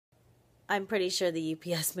I'm pretty sure the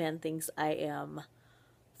UPS man thinks I am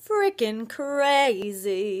freaking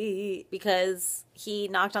crazy because he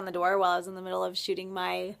knocked on the door while I was in the middle of shooting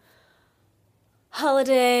my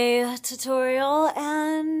holiday tutorial,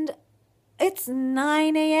 and it's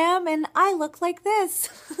 9 a.m. and I look like this.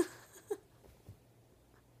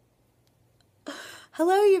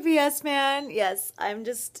 Hello, UPS man. Yes, I'm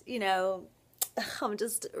just, I'm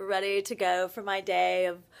just ready to go for my day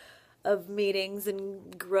of meetings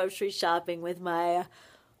and grocery shopping with my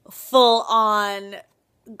full-on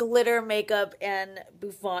glitter makeup and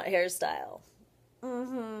bouffant hairstyle.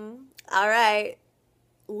 All right.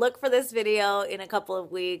 Look for this video in a couple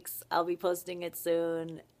of weeks. I'll be posting it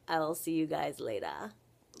soon. I'll see you guys later.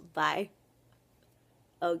 Bye.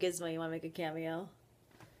 Oh, Gizmo, you want to make a cameo?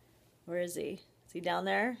 Where is he? Is he down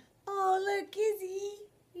there? Oh, look, Gizzy.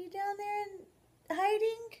 You down there and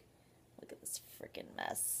hiding? Look at this freaking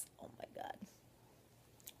mess. Oh my God.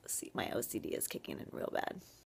 See, my OCD is kicking in real bad.